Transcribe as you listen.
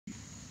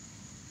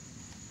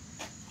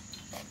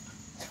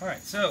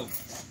Alright, so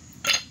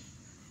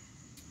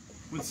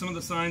with some of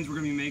the signs we're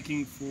going to be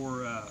making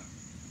for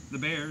the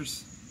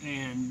bears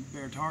and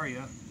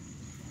Beartaria,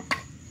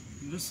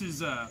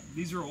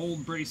 these are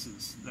old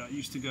braces that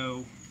used to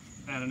go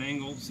at an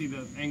angle. See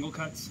the angle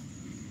cuts?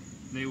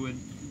 They would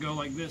go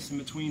like this in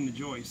between the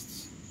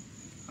joists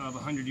of a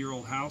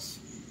 100-year-old house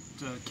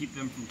to keep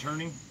them from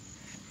turning.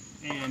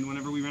 And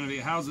whenever we renovate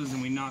houses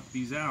and we knock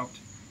these out,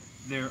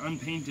 they're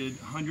unpainted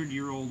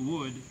 100-year-old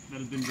wood that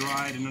has been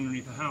dried and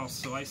underneath the house.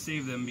 So I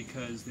save them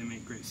because they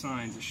make great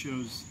signs. It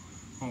shows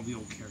all the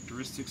old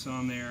characteristics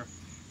on there.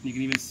 And you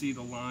can even see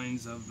the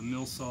lines of the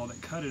mill saw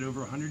that cut it over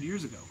 100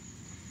 years ago.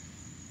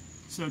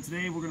 So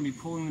today we're going to be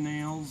pulling the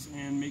nails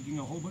and making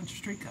a whole bunch of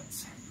straight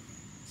cuts.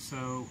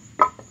 So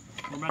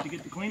we're about to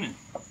get to cleaning.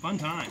 Fun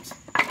times.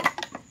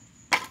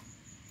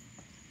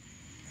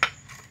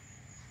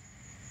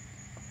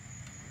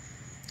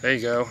 There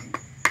you go.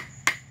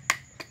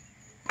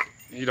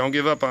 You don't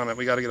give up on it.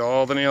 We got to get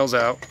all the nails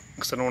out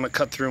because I don't want to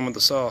cut through them with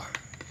the saw.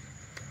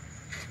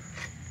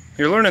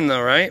 You're learning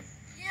though, right?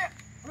 Yeah,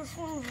 this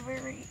one's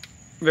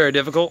very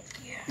difficult.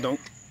 Yeah.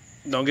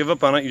 Don't give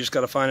up on it. You just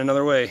got to find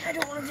another way. I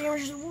don't want to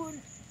damage the wood.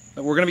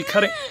 We're going to be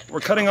cutting. We're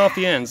cutting off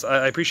the ends.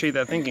 I appreciate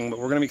that thinking, but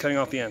we're going to be cutting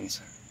off the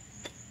ends.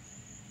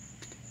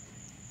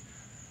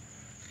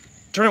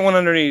 Turn it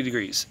 180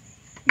 degrees.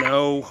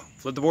 No.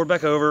 Flip the board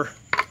back over.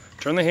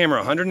 Turn the hammer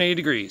 180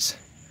 degrees.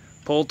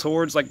 Pull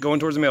towards, like going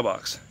towards the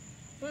mailbox.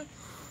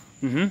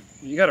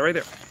 Mm-hmm. You got it right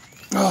there.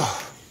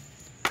 Oh.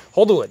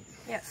 Hold the wood.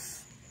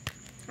 Yes.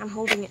 I'm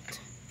holding it.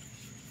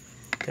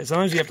 Okay,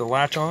 sometimes you have to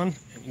latch on.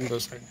 And you can go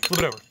flip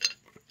it over.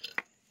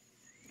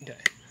 Okay.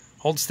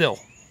 Hold still.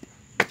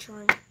 I'm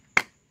trying.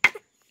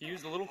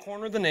 Use the little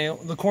corner of the nail,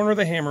 the corner of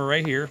the hammer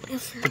right here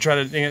to try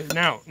to ding it.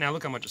 Now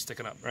look how much is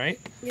sticking up, right?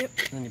 Yep.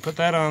 And you put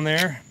that on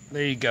there.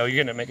 There you go.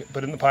 You're gonna make it.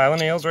 Put it in the pile of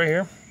nails right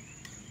here.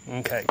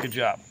 Okay, good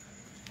job.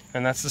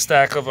 And that's the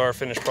stack of our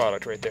finished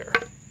product right there.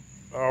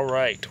 All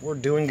right, we're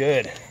doing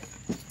good.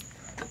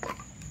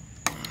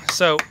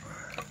 So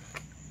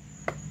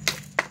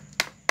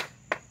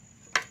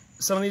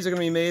some of these are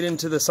going to be made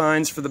into the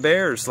signs for the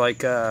bears,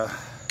 like you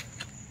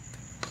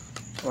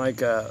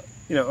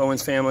know,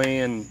 Owen's family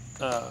and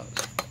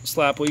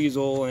Slap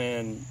Weasel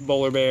and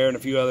Bowler Bear and a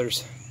few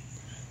others.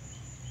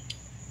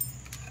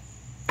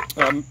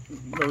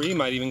 Marie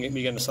might even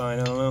be getting a sign.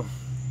 I don't know.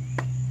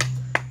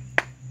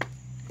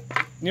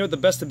 You know what the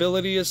best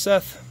ability is,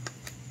 Seth?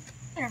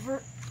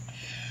 Effort.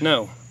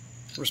 No.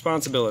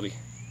 Responsibility.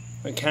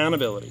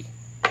 Accountability.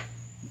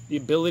 The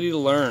ability to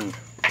learn.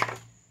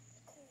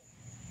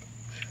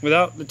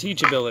 Without the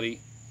teachability,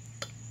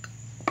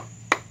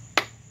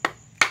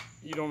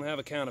 you don't have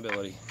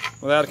accountability.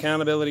 Without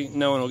accountability,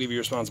 no one will give you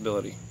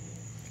responsibility.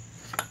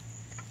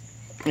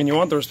 And you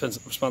want the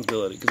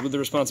responsibility, because with the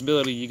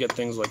responsibility, you get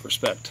things like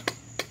respect.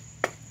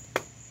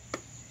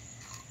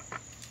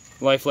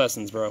 Life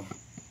lessons, bro.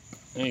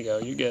 There you go,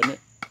 you're getting it.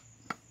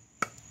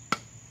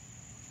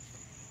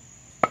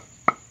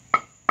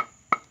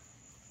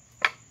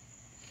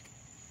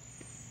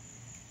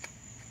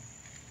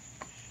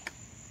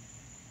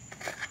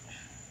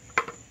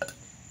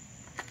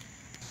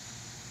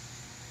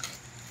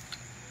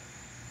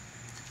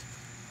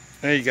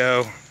 There you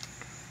go.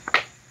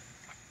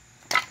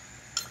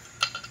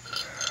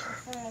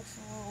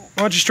 Why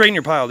don't you straighten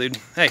your pile, dude?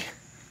 Hey,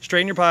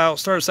 straighten your pile.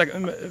 Start a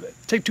second.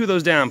 Take two of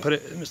those down. Put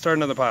it. Start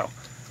another pile.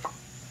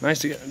 Nice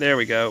to get. There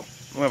we go.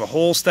 We'll have a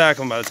whole stack of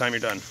them by the time you're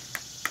done.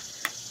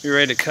 You're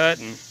ready to cut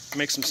and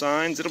make some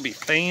signs. It'll be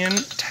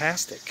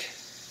fantastic.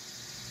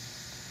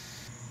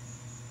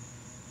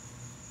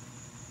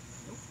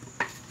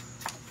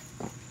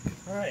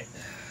 All right.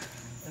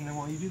 And then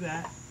while you do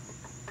that,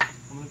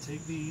 I'm going to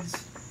take these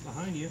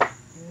behind you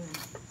and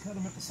cut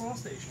them at the saw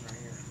station right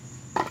here.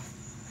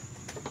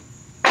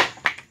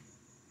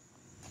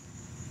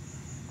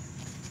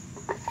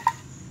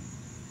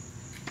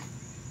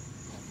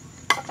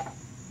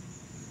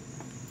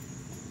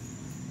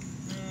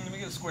 Let me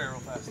get a square real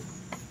fast.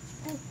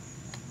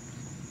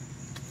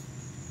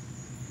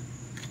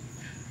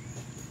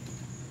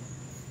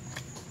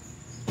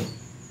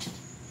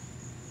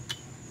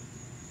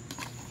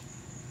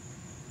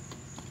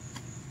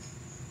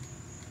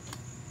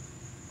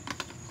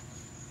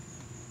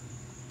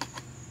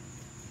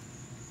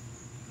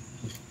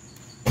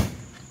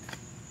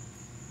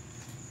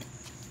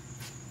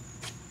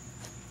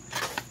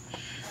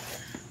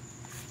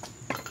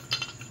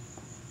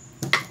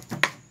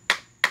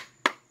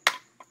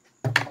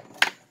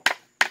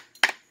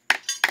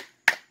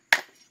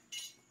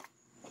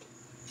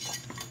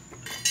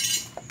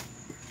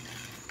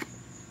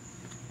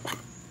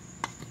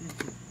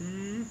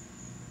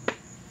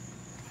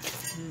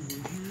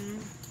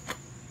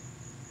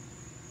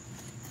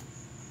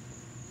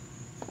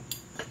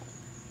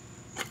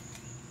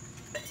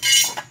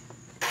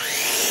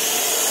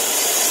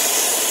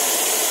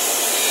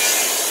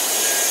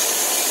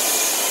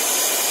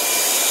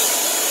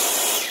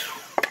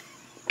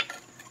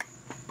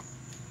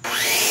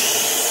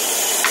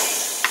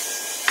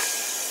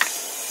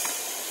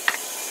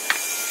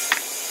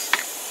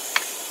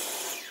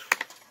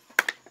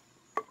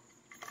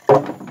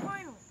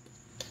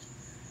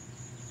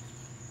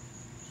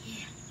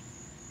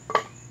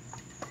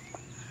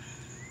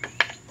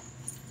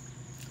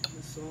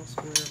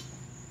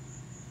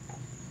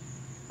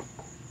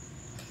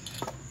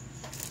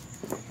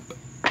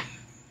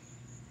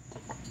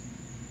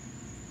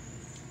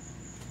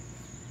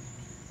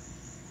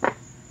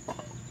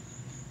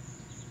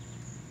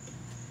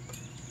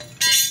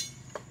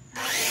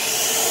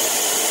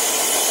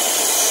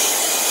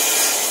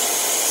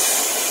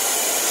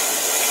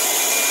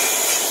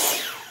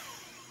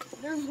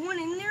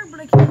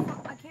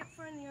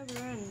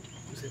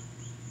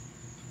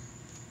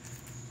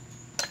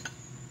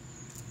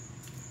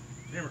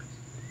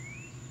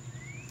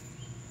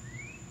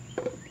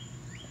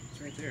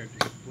 Right there, it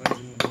just blends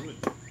in with the wood.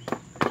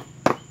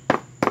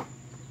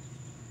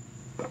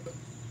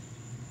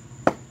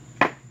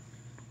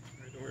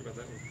 Alright, don't worry about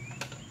that one.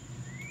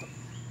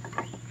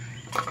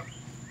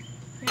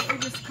 Can't we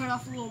just cut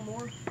off a little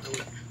more?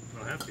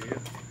 I'll have to, yeah.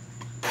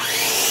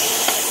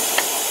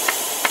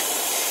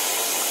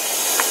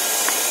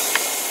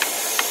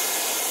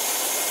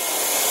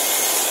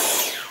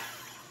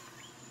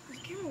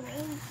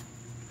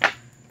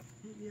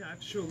 Yeah, I have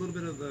to show a little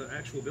bit of the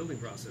actual building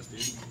process,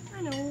 dude.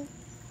 I know.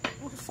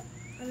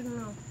 I didn't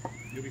know.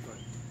 You'll be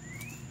fine.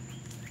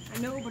 I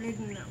know, but I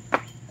didn't know.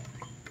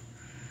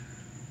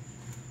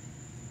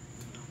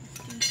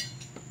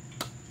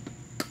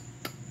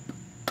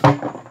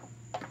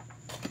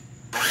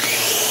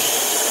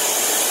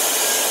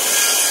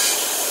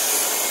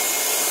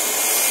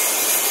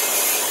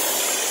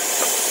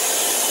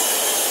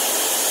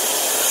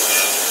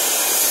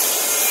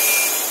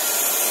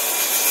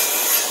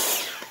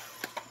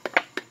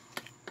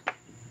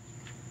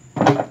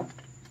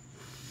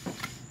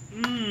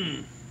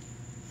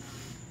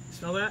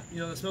 Smell that? You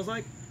know what it smells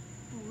like?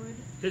 Wood.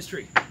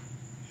 History.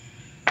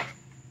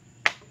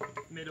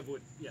 Made of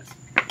wood, yes.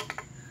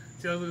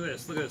 See, look at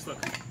this, look at this,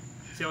 look.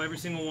 See how every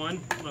single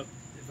one, look,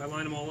 if I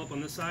line them all up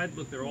on this side,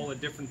 look, they're all a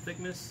different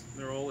thickness,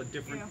 they're all a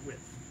different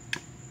width.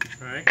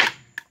 Alright?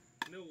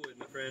 No wood,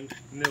 my friend,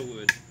 no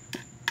wood.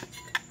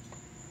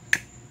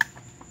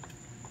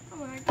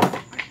 Oh, I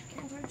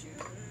can't touch it.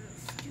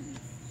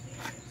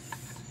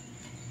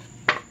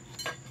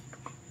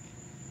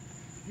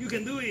 You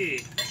can do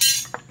it!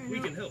 We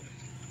can help.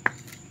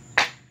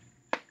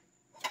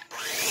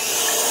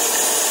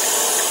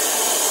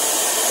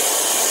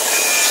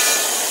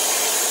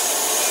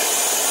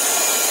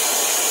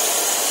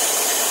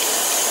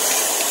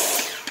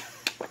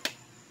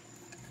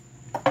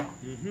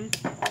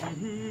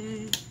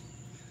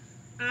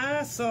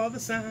 I saw the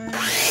sign.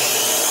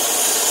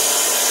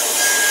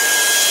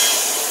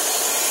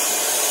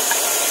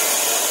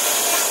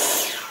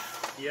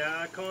 Yeah,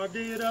 I carved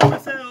it up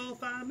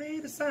myself. I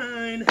made a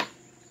sign.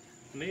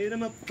 Made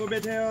him up for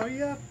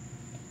Bataria.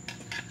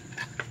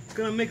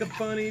 Gonna make up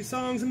funny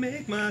songs and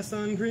make my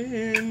son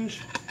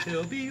cringe.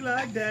 He'll be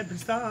like, Dad,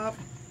 please stop.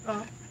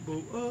 Oh,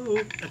 oh,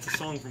 oh. That's a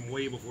song from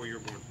way before you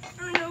were born.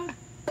 I know.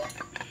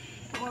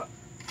 Well,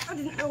 I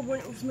didn't know when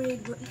it was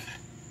made, but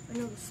I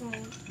know the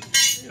song.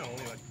 You know,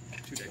 only like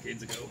 2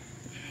 decades ago.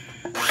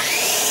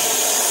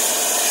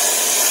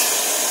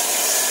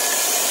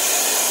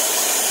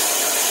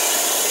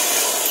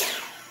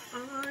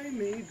 I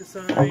made the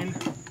sign.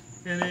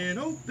 And it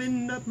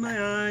opened up my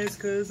eyes,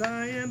 'cause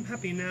I am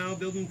happy now,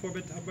 building for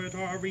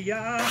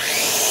Bataria.